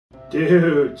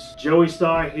Dudes, Joey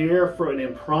Starr here for an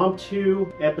impromptu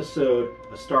episode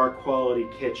of Star Quality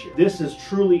Kitchen. This is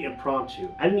truly impromptu.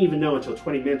 I didn't even know until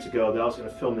 20 minutes ago that I was going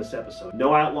to film this episode.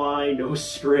 No outline, no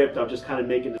script, I'm just kind of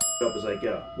making this up as I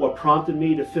go. What prompted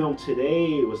me to film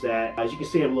today was that, as you can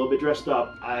see, I'm a little bit dressed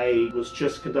up. I was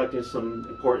just conducting some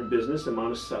important business in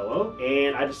Monticello,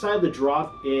 and I decided to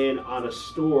drop in on a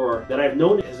store that I've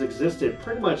known has existed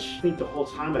pretty much, I think, the whole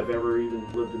time I've ever even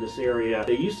lived in this area.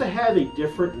 They used to have a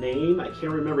different name. I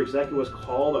can't remember exactly what it's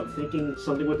called. I'm thinking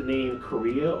something with the name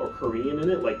Korea or Korean in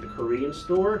it, like the Korean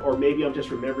store, or maybe I'm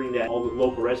just remembering that all the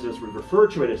local residents would refer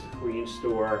to it as the Korean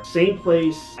store. Same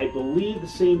place, I believe the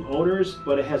same owners,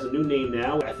 but it has a new name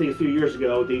now. I think a few years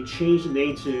ago they changed the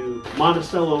name to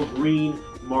Monticello Green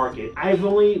Market. I've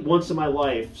only once in my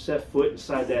life set foot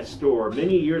inside that store.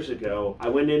 Many years ago, I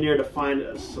went in there to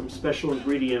find some special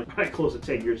ingredient. I closed it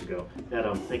 10 years ago, that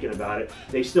I'm thinking about it.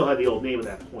 They still had the old name at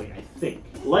that point, I think.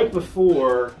 Like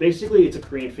before, basically it's a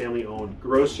Korean family-owned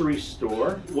grocery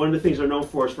store. One of the things they're known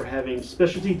for is for having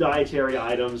specialty dietary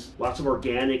items, lots of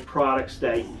organic products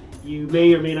that you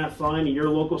may or may not find in your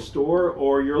local store,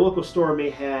 or your local store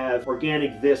may have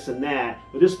organic this and that,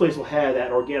 but this place will have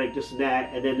that organic this and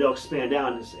that, and then they'll expand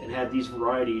out and have these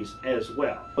varieties as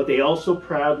well. But they also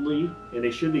proudly, and they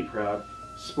should be proud,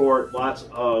 sport lots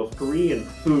of Korean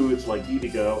foods like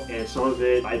bibigo, and some of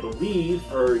it, I believe,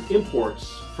 are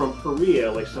imports from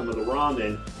Korea, like some of the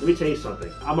ramen. Let me tell you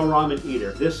something, I'm a ramen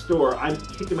eater. This store, I'm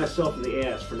kicking myself in the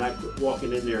ass for not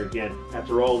walking in there again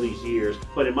after all these years.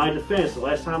 But in my defense, the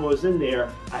last time I was in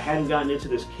there, I hadn't gotten into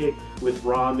this kick with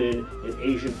ramen and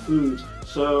Asian foods,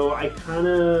 so I kind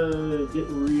of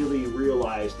didn't really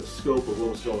realize the scope of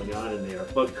what was going on in there.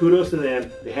 But kudos to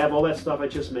them. They have all that stuff I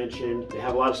just mentioned. They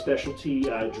have a lot of specialty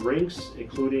drinks,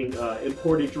 including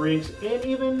imported drinks, and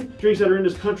even drinks that are in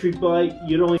this country, but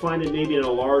you'd only find it maybe in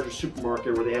a larger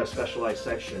supermarket where they have a specialized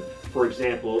section. For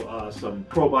example, some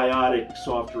probiotic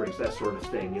soft drinks, that sort of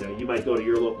thing. You know, you might go to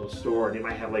your local store and they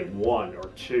might have like one or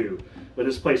two, but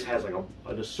this place has like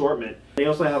an assortment. They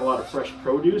also have a lot of fresh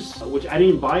produce, which I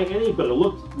didn't buy any, but it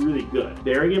looked really good.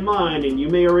 Bearing in mind, and you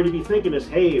may already be thinking this,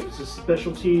 hey, if it's a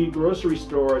specialty grocery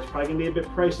store, it's probably gonna be a bit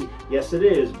pricey. Yes, it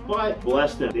is, but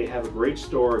bless them. They have a great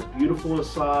store, beautiful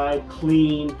inside,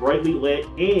 clean, brightly lit,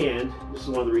 and this is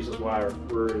one of the reasons why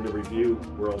we're in the review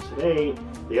world today.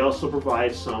 They also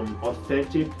provide some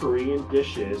authentic Korean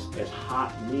dishes as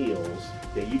hot meals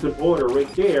that you can order right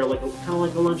there, like kind of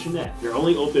like a luncheonette. They're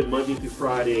only open Monday through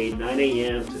Friday, 9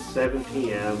 a.m. to 7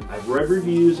 p.m. I've read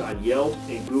reviews on Yelp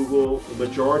and Google. The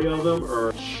majority of them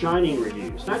are shining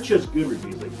reviews, not just good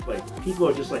reviews. Like people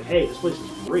are just like, hey, this place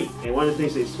is great. And one of the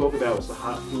things they spoke about was the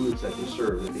hot foods that they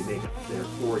serve, that they make there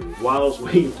for you. While I was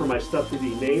waiting for my stuff to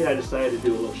be made, I decided to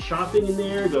do a little shopping in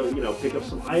there, go, you know, pick up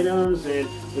some items, and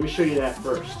let me show you that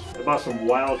first. I bought some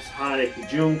Wild Tonic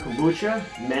June Kombucha,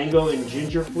 mango and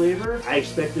ginger flavor. I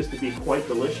expect this to be quite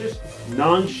delicious.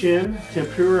 Non-shim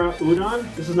tempura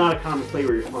udon. This is not a common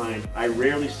flavor you find. I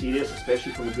rarely see this,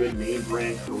 especially from a good name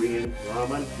brand Korean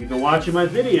ramen. If you've been watching my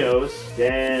videos,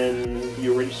 then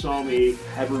you already saw me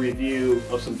have a review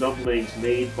of some dumplings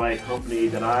made by a company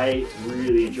that I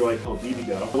really enjoy called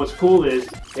bibigo. What's cool is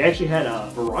they actually had a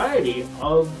variety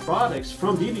of products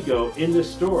from bibigo in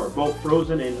this store, both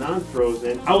frozen and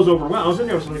non-frozen. I was overwhelmed. I was in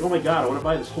there, I was like, oh my god, I want to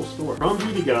buy this whole store. From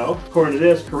bibigo, according to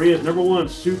this, Korea's #1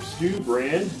 soup stew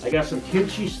brand. I got some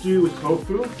kimchi stew with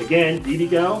tofu. Again,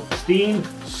 bibigo, steamed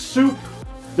soup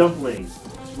dumplings.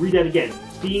 Read that again,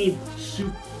 steamed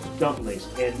soup dumplings.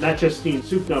 And not just steamed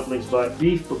soup dumplings, but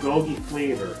beef bulgogi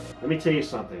flavor. Let me tell you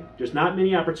something, there's not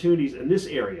many opportunities in this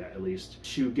area, at least,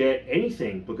 to get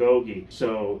anything bulgogi.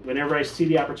 So whenever I see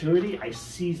the opportunity, I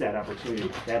seize that opportunity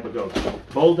to have bulgogi.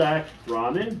 Buldak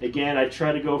ramen. Again, I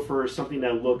try to go for something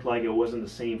that looked like it wasn't the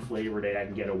same flavor that I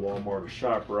can get at Walmart or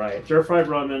ShopRite. Stir-fried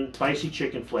ramen, spicy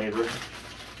chicken flavor.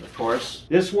 Of course.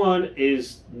 This one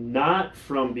is not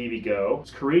from bibigo. It's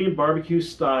Korean barbecue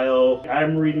style.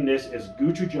 I'm reading this as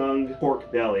gochujang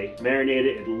pork belly.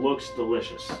 Marinated, it looks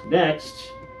delicious.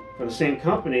 Next, from the same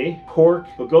company, pork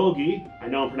bulgogi. I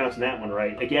know I'm pronouncing that one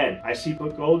right. Again, I see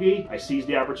bulgogi, I seize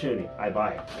the opportunity, I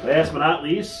buy it. Last but not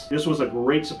least, this was a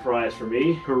great surprise for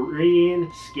me. Korean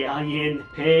scallion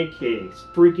pancakes.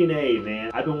 Freaking A,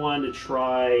 man. I've been wanting to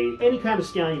try any kind of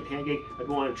scallion pancake. I've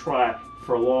been wanting to try it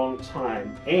for a long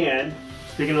time. And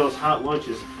speaking of those hot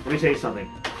lunches, let me tell you something.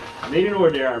 I made an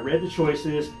order there. I read the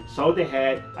choices, saw what they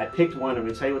had. I picked one. I'm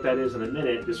going to tell you what that is in a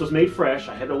minute. This was made fresh.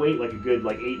 I had to wait like a good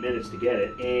 8 minutes to get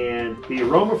it. And the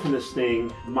aroma from this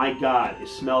thing, my God, it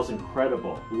smells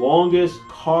incredible. Longest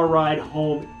car ride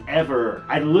home ever.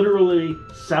 I literally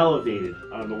salivated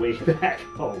on the way back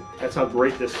home. That's how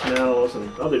great this smells.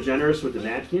 And oh, they're generous with the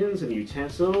napkins and the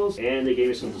utensils. And they gave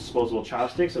me some disposable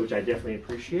chopsticks, which I definitely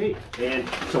appreciate. And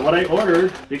so what I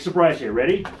ordered, big surprise here.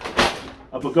 Ready?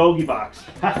 A Bulgogi Box.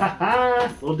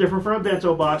 A little different from a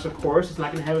bento box, of course. It's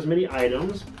not going to have as many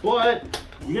items, but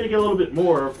you're going to get a little bit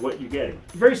more of what you're getting.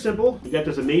 Very simple. You got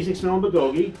this amazing smelling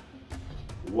Bulgogi.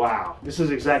 Wow, this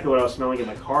is exactly what I was smelling in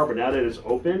my car, but now that it's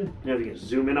open, you know, if you can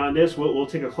zoom in on this, we'll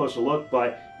take a closer look,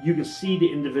 but you can see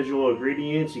the individual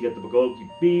ingredients. You got the Bulgogi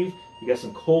beef, you got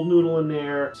some cold noodle in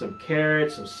there, some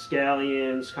carrots, some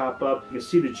scallions, chop up. You can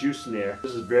see the juice in there.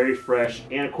 This is very fresh,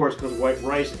 and of course comes white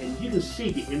rice, and you can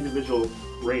see the individual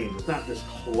grains. It's not this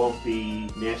clumpy,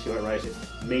 nasty white rice.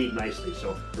 It's made nicely,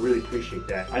 so I really appreciate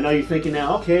that. I know you're thinking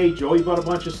now, okay, Joey bought a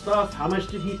bunch of stuff. How much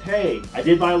did he pay? I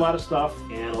did buy a lot of stuff,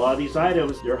 and a lot of these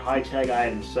items, they're high-tag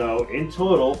items. So in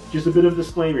total, just a bit of a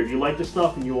disclaimer, if you like the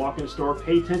stuff and you walk in the store,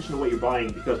 pay attention to what you're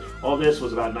buying, because all this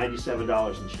was about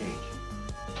 $97 and change.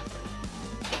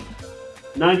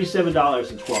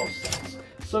 $97.12.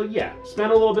 So yeah,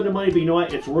 spend a little bit of money, but you know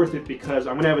what? It's worth it because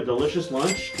I'm gonna have a delicious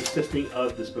lunch consisting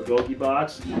of this Bulgogi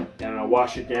box, and I'll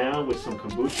wash it down with some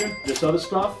kombucha. This other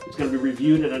stuff is gonna be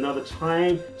reviewed at another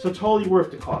time, so totally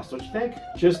worth the cost, don't you think?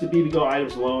 Just the BBGO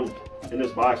items alone in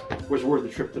this box was worth the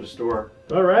trip to the store.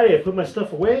 Alright, I put my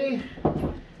stuff away.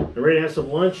 I'm ready to have some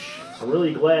lunch. I'm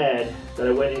really glad that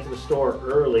I went into the store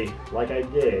early like I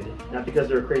did. Not because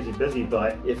they were crazy busy,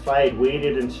 but if I had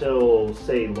waited until,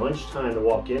 say, lunchtime to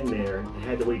walk in there and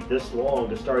had to wait this long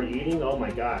to start eating, oh my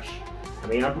gosh. I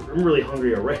mean, I'm really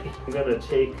hungry already. I'm gonna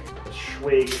take a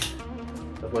swig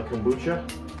of my kombucha.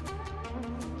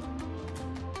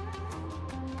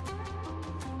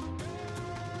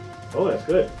 Oh, that's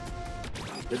good.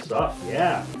 Good stuff,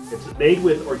 yeah. It's made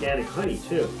with organic honey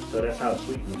too, so that's how it's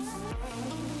sweetened.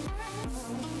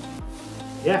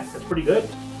 Yeah, that's pretty good.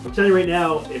 I'm telling you right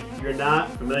now, if you're not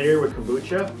familiar with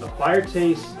kombucha, acquired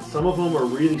tastes, some of them are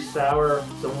really sour,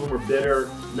 some of them are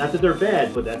bitter. Not that they're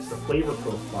bad, but that's the flavor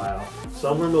profile.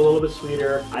 Some of them are a little bit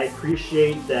sweeter. I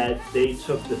appreciate that they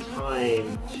took the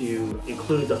time to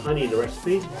include the honey in the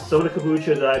recipe. Some of the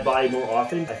kombucha that I buy more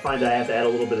often, I find that I have to add a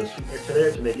little bit of sweetener to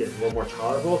there to make it a little more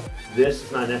tolerable. This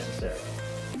is not necessary.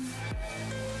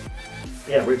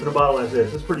 Yeah, right from the bottle as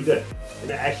is. This is pretty good.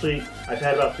 And actually, I've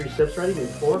had about 3 sips already, maybe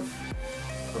 4.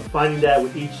 I'm finding that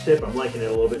with each sip, I'm liking it a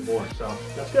little bit more, so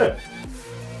that's good.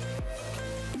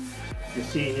 You can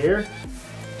see here,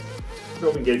 so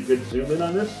we can get a good zoom in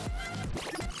on this.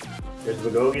 There's the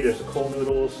Bulgogi, there's the cold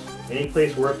noodles. Any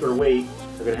place worth their weight,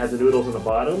 they're gonna have the noodles on the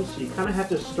bottom, so you kind of have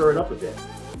to stir it up a bit.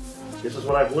 This is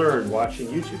what I've learned watching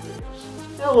YouTube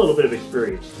videos. And a little bit of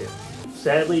experience too.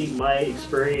 Sadly, my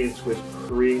experience with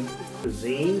Korean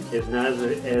cuisine is not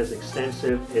as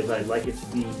extensive as I'd like it to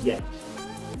be yet.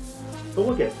 But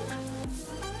we'll get there.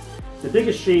 The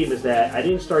biggest shame is that I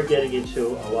didn't start getting into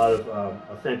a lot of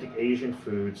authentic Asian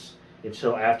foods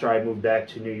until after I moved back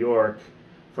to New York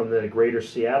from the greater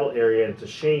Seattle area. And it's a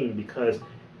shame because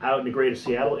out in the greater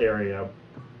Seattle area,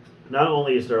 not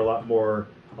only is there a lot more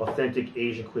authentic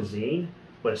Asian cuisine,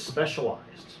 but it's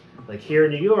specialized. Like here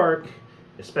in New York,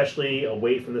 especially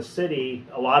away from the city,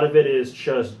 a lot of it is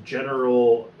just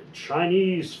general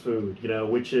Chinese food, you know,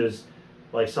 which is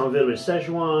like some of it is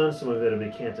Szechuan, some of it will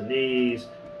be Cantonese,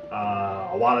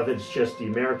 a lot of it's just the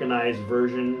Americanized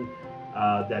version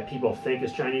that people think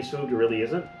is Chinese food. It really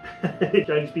isn't.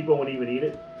 Chinese people won't even eat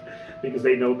it because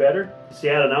they know better.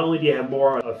 Seattle, not only do you have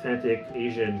more authentic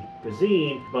Asian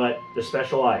cuisine, but they're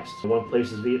specialized. One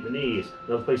place is Vietnamese,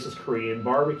 another place is Korean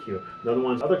barbecue, another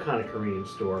one's other kind of Korean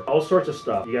store. All sorts of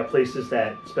stuff. You got places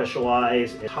that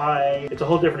specialize in Thai. It's a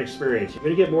whole different experience. You're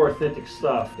gonna get more authentic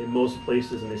stuff in most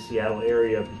places in the Seattle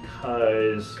area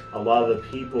because a lot of the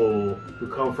people who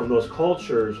come from those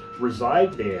cultures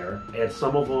reside there, and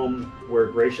some of them were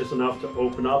gracious enough to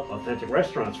open up authentic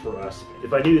restaurants for us.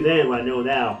 If I knew then what I know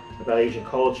now about Asian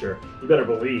culture, you better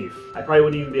believe I probably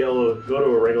wouldn't even be able to go to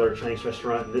a regular Chinese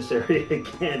restaurant in this area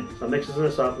again. So I'm mixing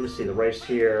this up. Let me see the rice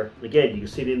here. Again, you can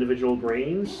see the individual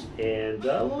grains and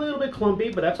a little bit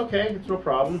clumpy, but that's okay. It's no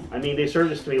problem. I mean, they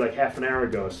served this to me like half an hour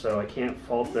ago, so I can't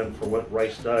fault them for what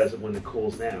rice does when it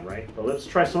cools down, right? But let's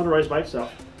try some of the rice by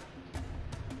itself.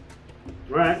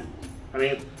 All right. I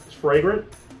mean, it's fragrant.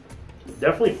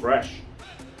 Definitely fresh.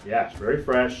 Yeah, it's very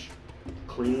fresh.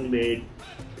 Cleanly made.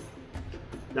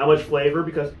 Not much flavor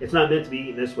because it's not meant to be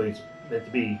eaten this way. It's meant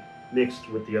to be mixed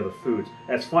with the other foods.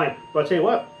 That's fine. But I'll tell you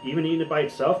what, even eating it by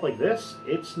itself like this,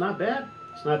 it's not bad.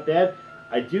 It's not bad.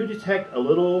 I do detect a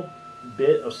little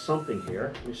bit of something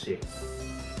here. Let me see.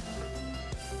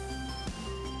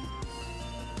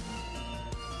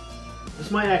 This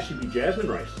might actually be jasmine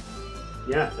rice.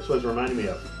 Yeah, that's what it's reminding me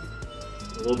of.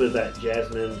 A little bit of that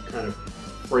jasmine kind of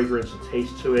fragrance and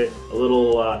taste to it. A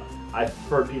little, I've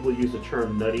heard people use the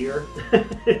term nuttier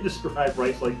to describe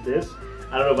rice like this.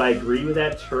 I don't know if I agree with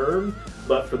that term,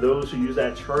 but for those who use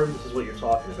that term, this is what you're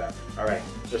talking about. All right,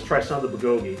 let's try some of the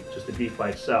bulgogi, just the beef by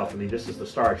itself. I mean, this is the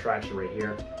star attraction right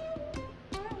here.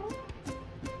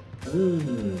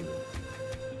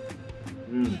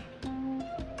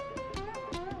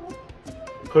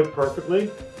 Cooked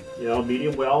perfectly, you know,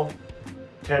 medium well,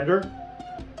 tender,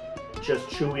 just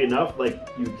chewy enough like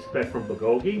you expect from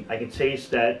bulgogi. I can taste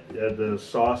that the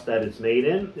sauce that it's made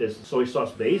in is soy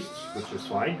sauce based, which is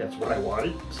fine. That's what I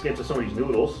wanted. Let's get to some of these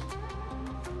noodles.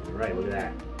 All right, look at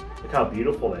that. Look how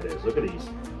beautiful that is. Look at these.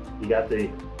 You got the,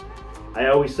 I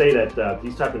always say that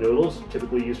these type of noodles,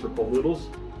 typically used for cold noodles,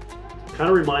 kind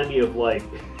of remind me of like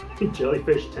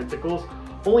jellyfish tentacles,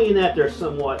 only in that they're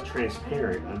somewhat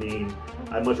transparent. I mean,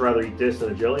 I'd much rather eat this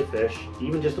than a jellyfish.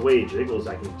 Even just the way it jiggles,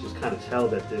 I can just kind of tell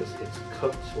that it's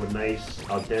cooked to a nice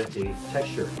al dente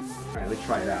texture. All right, let's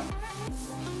try it out.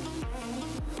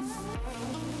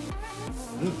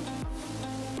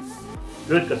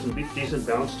 Good, got some decent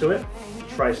bounce to it.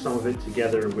 Try some of it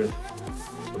together with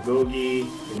bulgogi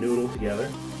and noodle together.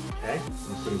 Okay, in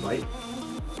the same bite.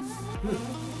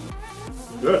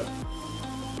 Good.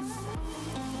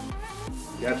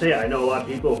 Yeah, I'll tell you, I know a lot of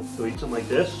people who eat something like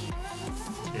this,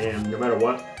 and no matter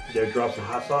what, they drop some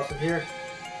hot sauce in here.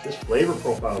 This flavor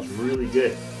profile is really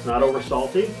good. It's not over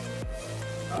salty.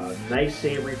 Nice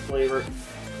savory flavor.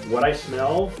 What I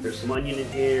smell, there's some onion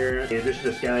in here. In addition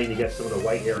to scallion, you get some of the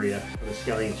white area of the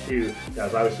scallion too. That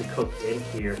was obviously cooked in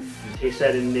here. You taste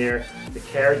that in there. The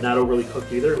carrot, not overly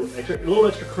cooked either. A little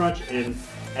extra crunch and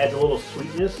adds a little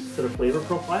sweetness to the flavor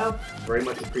profile. Very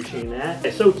much appreciating that.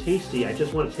 It's so tasty, I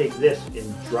just want to take this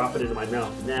and drop it into my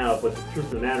mouth now, but the truth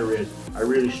of the matter is, I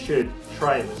really should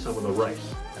try it with some of the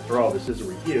rice. After all, this is a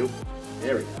review.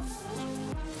 There we go.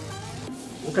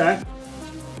 Okay.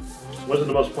 Wasn't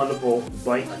the most plentiful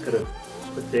bite I could have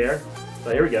put there,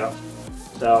 but here we go.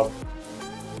 So,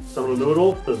 some of the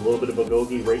noodle, there's a little bit of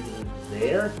bulgogi right in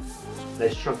there.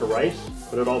 Nice chunk of rice,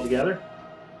 put it all together.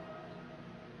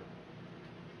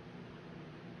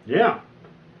 Yeah,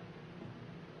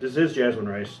 this is jasmine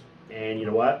rice, and you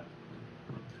know what?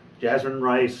 Jasmine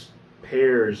rice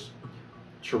pairs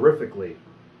terrifically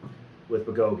with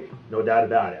bulgogi, no doubt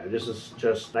about it. This is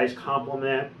just a nice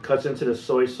compliment, cuts into the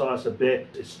soy sauce a bit.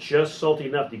 It's just salty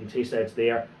enough that you can taste that it's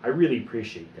there. I really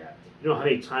appreciate that. You know how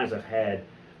many times I've had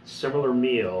similar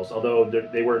meals, although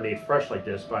they weren't made fresh like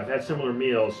this, but I've had similar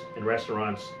meals in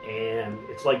restaurants, and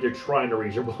it's like they're trying to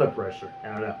raise your blood pressure. I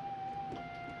don't know.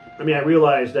 I mean, I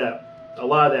realized that a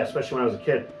lot of that, especially when I was a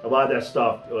kid, a lot of that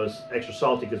stuff was extra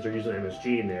salty because they're using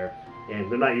MSG in there, and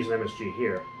they're not using MSG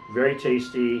here. Very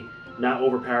tasty, not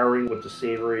overpowering with the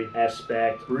savory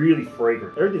aspect, really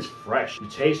fragrant. Everything's fresh. You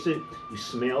taste it, you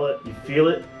smell it, you feel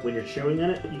it when you're chewing in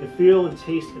it. You can feel and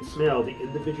taste and smell the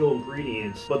individual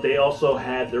ingredients, but they also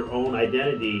have their own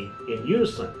identity in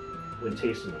unison when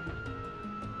tasting them.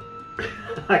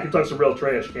 I can talk some real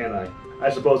trash, can't I?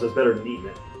 I suppose that's better than eating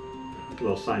it. A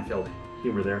little Seinfeld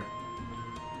humor there.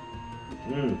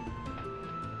 I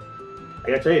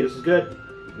gotta tell you, this is good.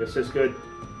 This is good.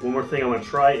 One more thing I want to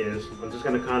try is, I'm just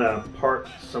gonna kind of part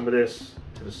some of this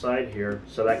to the side here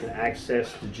so that I can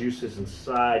access the juices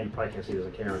inside. You probably can't see this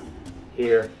on camera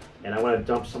here. And I want to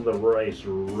dump some of the rice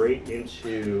right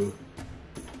into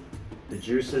the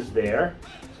juices there.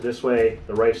 So this way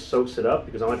the rice soaks it up,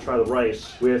 because I want to try the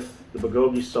rice with the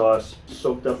bulgogi sauce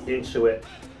soaked up into it.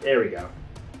 There we go.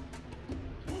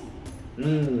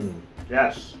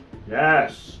 Yes,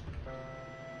 yes.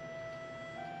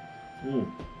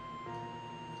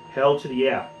 Hell to the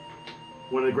yeah.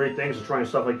 One of the great things of trying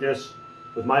stuff like this,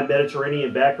 with my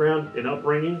Mediterranean background and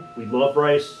upbringing, we love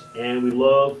rice, and we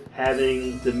love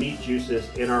having the meat juices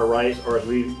in our rice, or as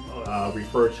we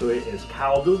refer to it as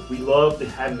kaldu. We love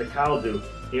having the kaldu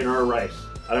in our rice.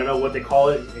 I don't know what they call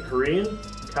it in Korean,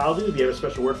 kaldu, if you have a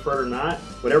special word for it or not.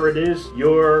 Whatever it is,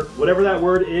 whatever that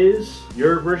word is,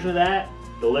 your version of that,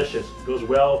 delicious. Goes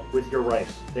well with your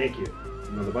rice. Thank you.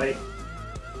 Another bite.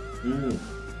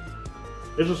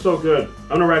 This is so good. I'm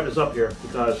gonna wrap this up here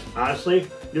because honestly,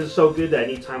 this is so good that I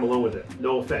need time alone with it.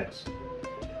 No offense.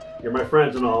 You're my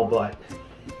friends and all, but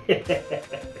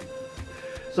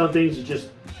some things you just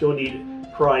don't need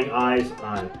prying eyes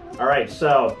on. All right,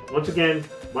 so once again,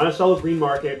 Monticello Green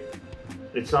Market,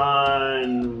 It's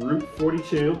on Route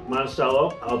 42,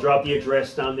 Monticello. I'll drop the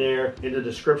address down there in the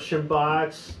description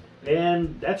box.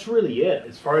 And that's really it.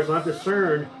 As far as I'm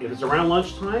concerned, if it's around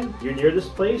lunchtime, you're near this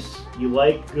place, you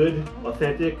like good,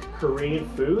 authentic Korean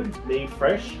food, made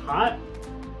fresh, hot,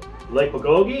 you like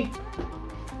bulgogi,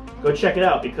 go check it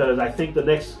out, because I think the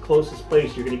next closest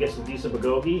place you're gonna get some decent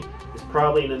bulgogi is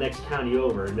probably in the next county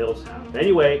over in Middletown.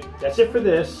 Anyway, that's it for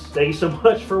this. Thank you so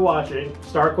much for watching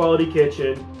Star Quality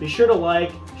Kitchen. Be sure to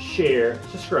like, share,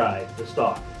 subscribe, and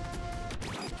stalk.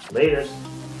 Laters.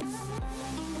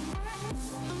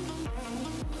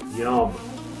 Yum.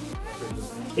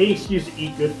 Any excuse to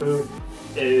eat good food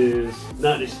is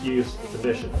not an excuse, it's a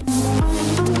mission.